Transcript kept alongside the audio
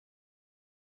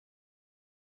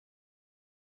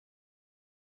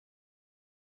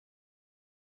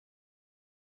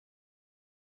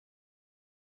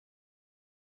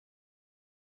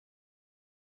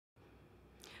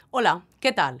Hola,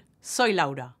 ¿qué tal? Soy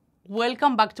Laura.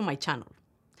 Welcome back to my channel.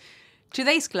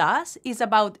 Today's class is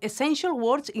about essential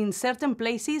words in certain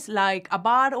places like a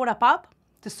bar or a pub,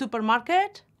 the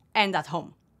supermarket, and at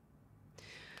home.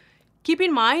 Keep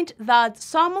in mind that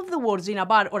some of the words in a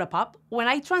bar or a pub, when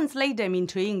I translate them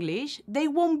into English, they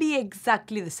won't be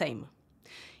exactly the same.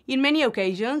 In many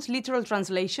occasions, literal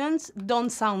translations don't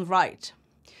sound right.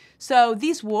 So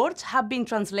these words have been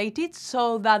translated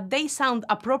so that they sound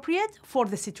appropriate for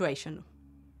the situation.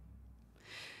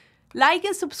 Like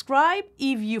and subscribe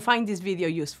if you find this video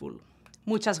useful.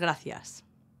 Muchas gracias.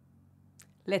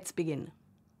 Let's begin.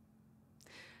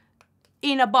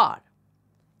 In a bar.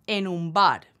 En un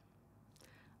bar.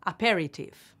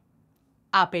 Aperitif.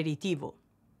 Aperitivo.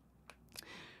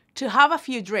 To have a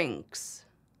few drinks.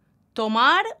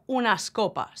 Tomar unas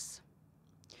copas.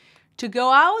 To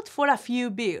go out for a few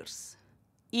beers.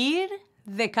 Ir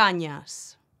de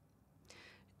cañas.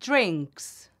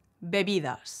 Drinks.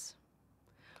 Bebidas.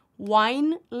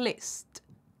 Wine list.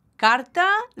 Carta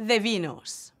de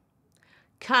vinos.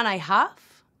 Can I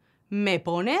have? ¿Me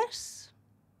pones?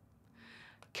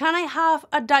 Can I have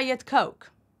a Diet Coke?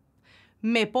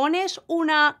 ¿Me pones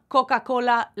una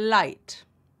Coca-Cola Light?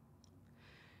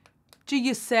 Do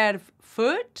you serve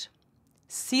food?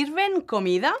 ¿Sirven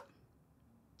comida?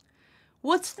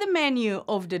 What's the menu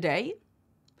of the day?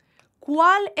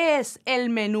 ¿Cuál es el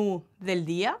menú del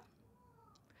día?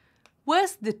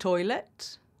 Where's the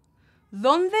toilet?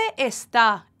 ¿Dónde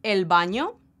está el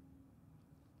baño?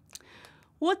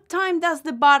 What time does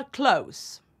the bar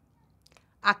close?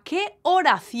 ¿A qué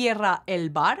hora cierra el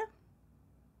bar?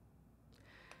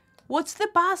 What's the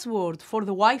password for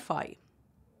the Wi-Fi?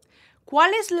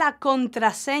 ¿Cuál es la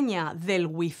contraseña del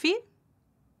Wi-Fi?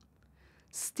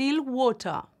 Still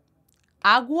water.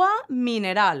 Agua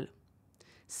mineral.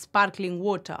 Sparkling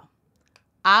water.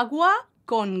 Agua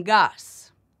con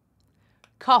gas.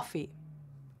 Coffee.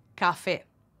 Café.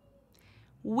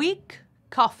 Weak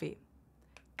coffee.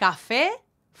 Café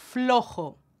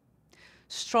flojo.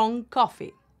 Strong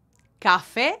coffee.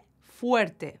 Café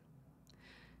fuerte.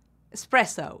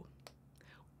 Espresso.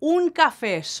 Un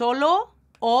café solo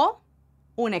o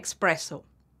un expreso.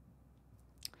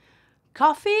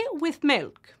 Coffee with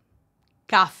milk.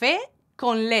 Café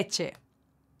con leche.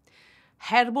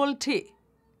 Herbal tea.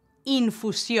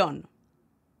 Infusión.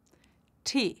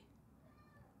 Tea.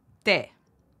 Té.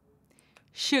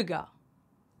 Sugar.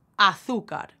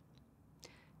 Azúcar.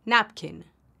 Napkin.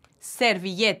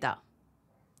 Servilleta.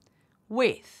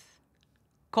 With.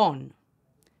 Con.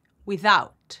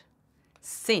 Without.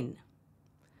 Sin.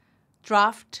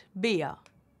 Draft beer.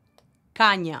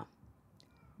 Caña.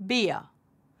 Beer.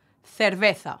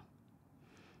 Cerveza.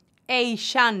 A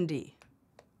shandy.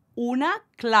 Una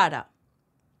clara.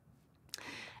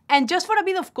 And just for a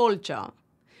bit of culture,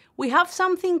 we have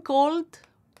something called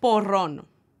porrón,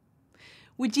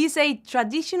 which is a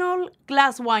traditional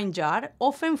glass wine jar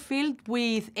often filled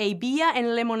with a beer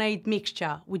and lemonade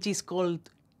mixture, which is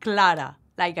called clara,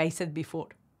 like I said before.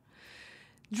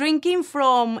 Drinking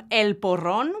from el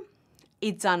porrón,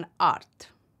 it's an art.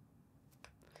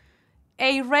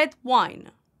 A red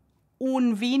wine,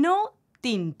 un vino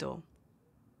tinto.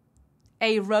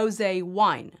 A rosé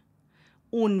wine,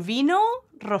 un vino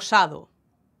rosado.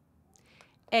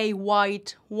 A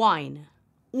white wine,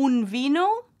 un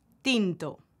vino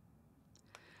tinto.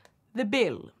 The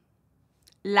bill,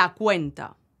 la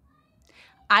cuenta.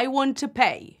 I want to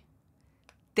pay.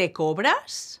 ¿Te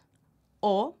cobras?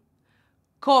 O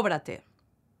cóbrate.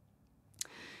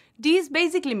 This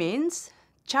basically means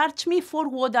charge me for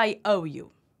what I owe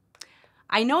you.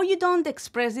 I know you don't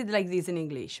express it like this in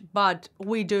English, but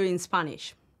we do in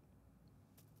Spanish.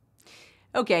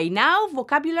 Okay, now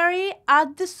vocabulary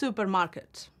at the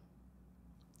supermarket.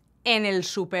 En el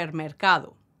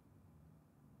supermercado.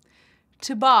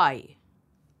 To buy.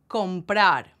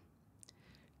 Comprar.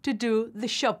 To do the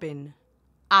shopping.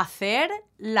 Hacer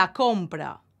la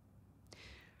compra.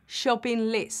 Shopping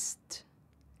list.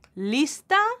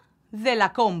 Lista de la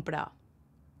compra.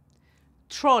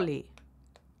 Trolley.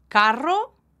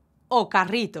 Carro o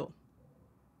carrito.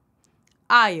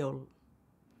 Aisle.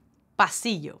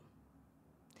 Pasillo.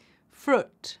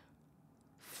 Fruit.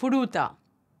 Fruta.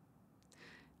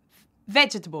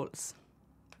 Vegetables.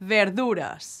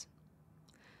 Verduras.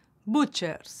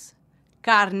 Butchers.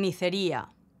 Carnicería.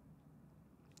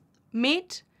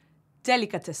 Meat.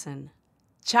 Delicatessen.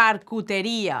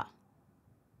 Charcutería.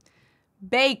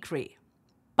 Bakery.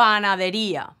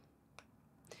 Panadería.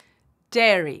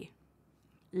 Dairy.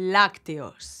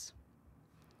 Lácteos.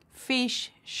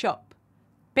 Fish shop.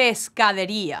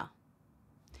 Pescadería.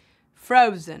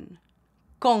 Frozen.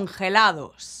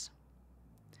 Congelados.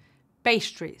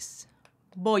 pastries,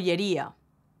 bollería,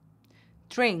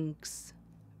 drinks,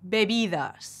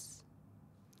 bebidas,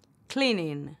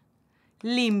 cleaning,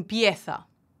 limpieza,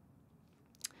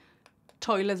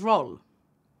 toilet roll,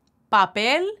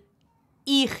 papel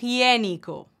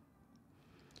higiénico,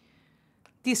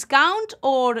 discount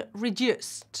or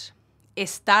reduced,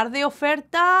 estar de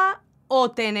oferta o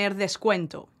tener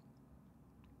descuento,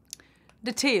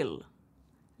 the till,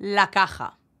 la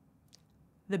caja,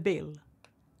 the bill,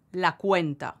 la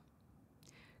cuenta,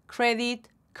 credit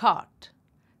card,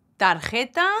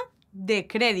 tarjeta de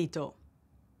crédito,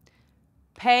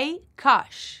 pay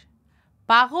cash,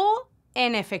 pago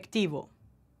en efectivo,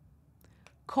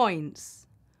 coins,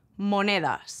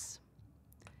 monedas,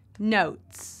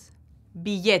 notes,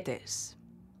 billetes,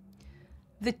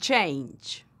 the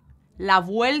change, la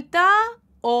vuelta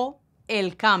o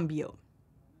el cambio,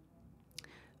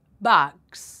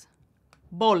 bags,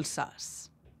 bolsas.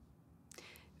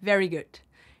 Very good.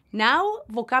 Now,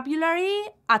 vocabulary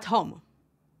at home.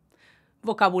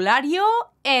 Vocabulario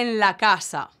en la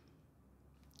casa.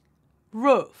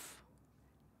 Roof,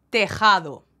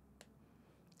 tejado.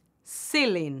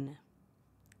 Ceiling,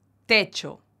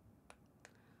 techo.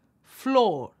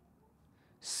 Floor,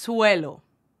 suelo.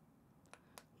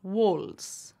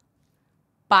 Walls,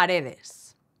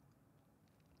 paredes.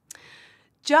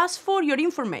 Just for your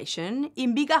information,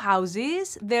 in bigger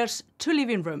houses, there's 2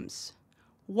 living rooms.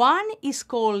 One is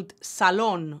called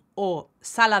salón o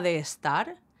sala de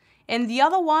estar, and the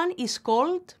other one is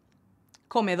called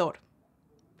comedor.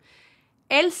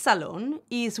 El salón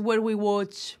is where we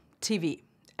watch TV.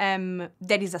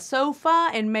 There is a sofa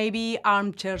and maybe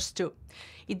armchairs too.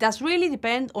 It does really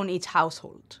depend on each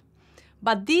household.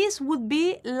 But this would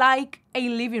be like a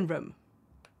living room.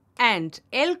 And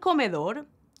el comedor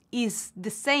is the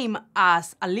same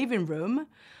as a living room,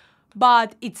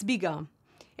 but it's bigger.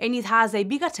 And it has a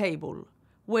bigger table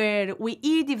where we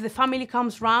eat if the family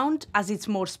comes round, as it's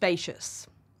more spacious.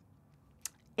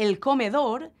 El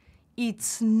comedor,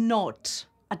 it's not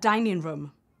a dining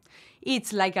room.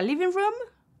 It's like a living room,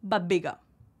 but bigger.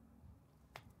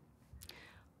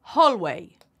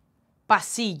 Hallway,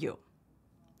 pasillo.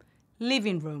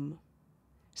 Living room,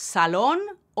 salón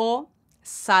o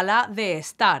sala de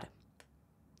estar.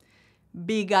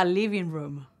 Bigger living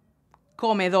room,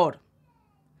 comedor.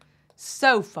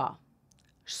 Sofa,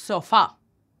 sofá.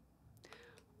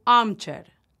 Armchair,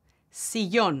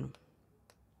 sillón.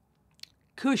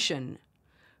 Cushion,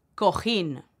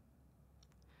 cojín.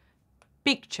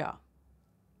 Picture,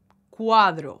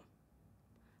 cuadro.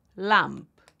 Lamp,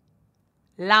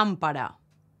 lámpara.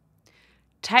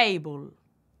 Table,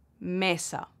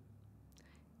 mesa.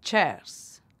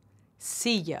 Chairs,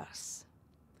 sillas.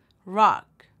 Rug,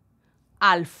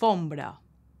 alfombra.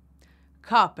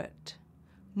 Carpet,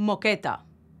 moqueta.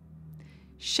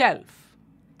 Shelf,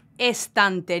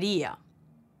 estantería.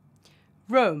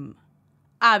 Room,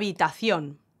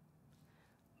 habitación.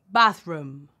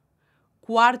 Bathroom,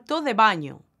 cuarto de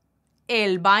baño.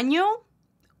 El baño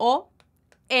o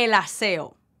el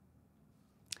aseo.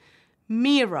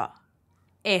 Mirror,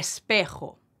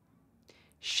 espejo.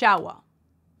 Shower,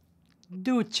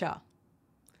 ducha.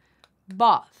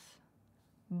 Bath,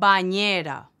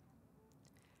 bañera.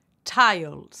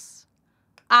 Tiles,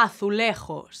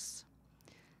 azulejos.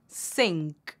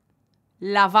 Sink,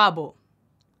 lavabo.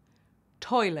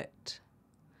 Toilet,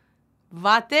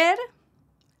 váter,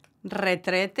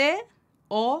 retrete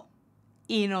o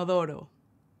inodoro.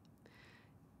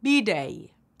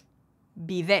 Bidet,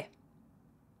 bidet.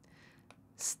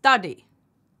 Study,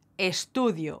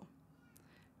 estudio.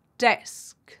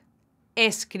 Desk,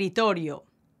 escritorio.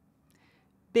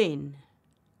 Bin,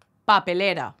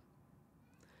 papelera.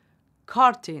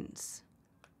 Curtains,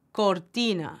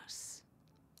 cortinas.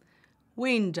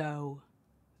 Window,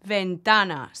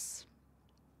 ventanas.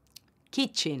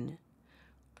 Kitchen,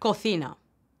 cocina.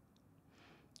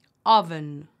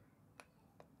 Oven,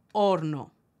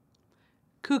 horno.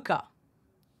 Cooker,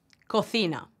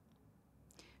 cocina.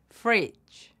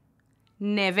 Fridge,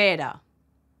 nevera.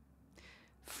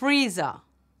 Freezer,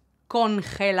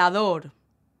 congelador.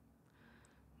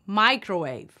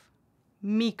 Microwave,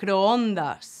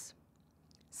 microondas.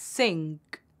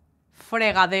 Sink,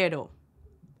 fregadero.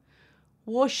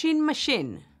 Washing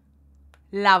machine,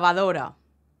 lavadora.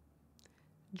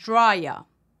 Dryer,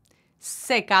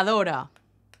 secadora.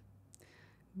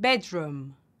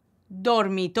 Bedroom,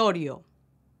 dormitorio.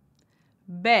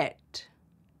 Bed,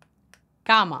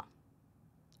 cama.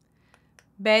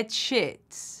 Bed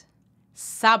sheets,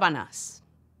 sábanas.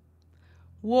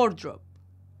 Wardrobe,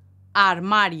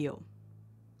 armario.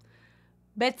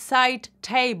 Bedside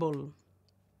table,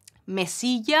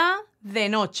 mesilla de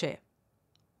noche.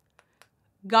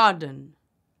 garden,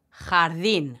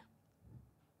 jardín.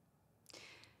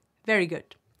 Very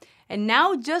good. And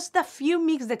now just a few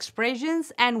mixed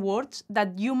expressions and words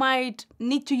that you might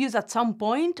need to use at some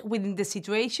point within the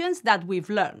situations that we've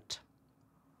learned.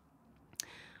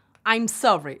 I'm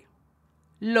sorry.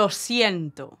 Lo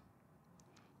siento.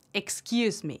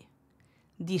 Excuse me.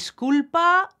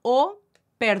 Disculpa o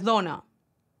perdona.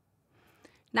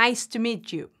 Nice to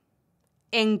meet you.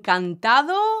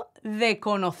 Encantado de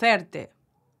conocerte.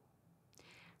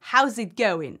 How's it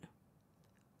going?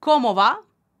 ¿Cómo va?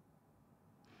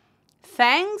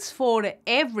 Thanks for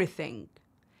everything.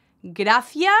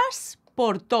 Gracias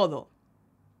por todo.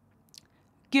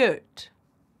 Good.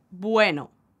 Bueno.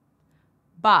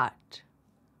 Bad.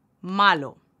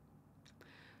 Malo.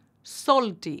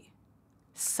 Salty.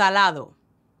 Salado.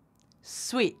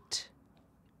 Sweet.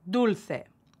 Dulce.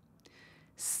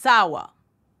 Sour.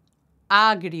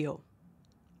 Agrio.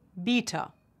 Bitter.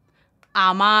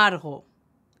 Amargo.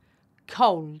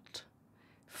 Cold.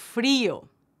 Frío.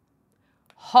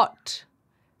 Hot.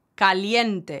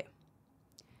 Caliente.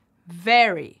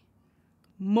 Very.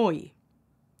 Muy.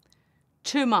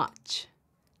 Too much.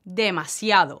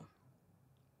 Demasiado.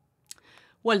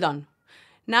 Well done.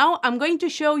 Now I'm going to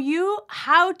show you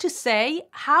how to say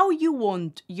how you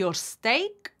want your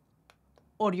steak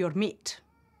or your meat.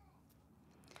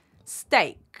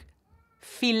 Steak,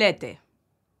 filete.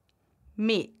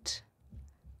 Meat,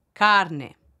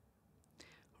 carne.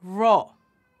 Raw,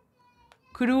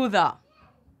 cruda.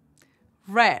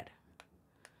 Rare,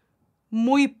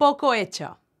 muy poco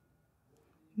hecha.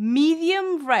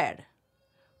 Medium rare,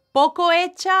 poco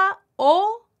hecha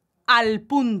o al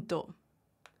punto.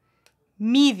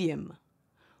 Medium,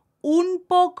 un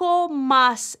poco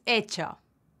más hecha.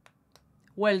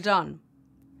 Well done.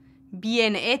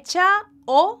 Bien hecha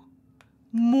o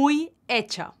muy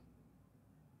hecha.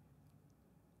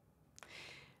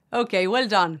 Okay, well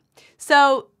done.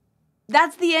 So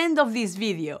that's the end of this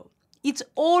video. It's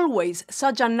always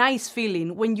such a nice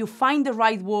feeling when you find the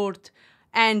right word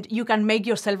and you can make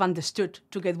yourself understood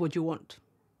to get what you want.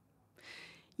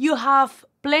 You have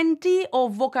plenty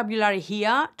of vocabulary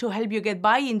here to help you get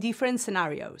by in different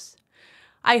scenarios.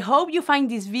 I hope you find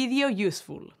this video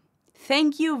useful.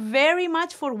 Thank you very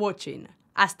much for watching.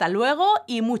 Hasta luego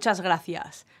y muchas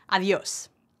gracias. Adiós.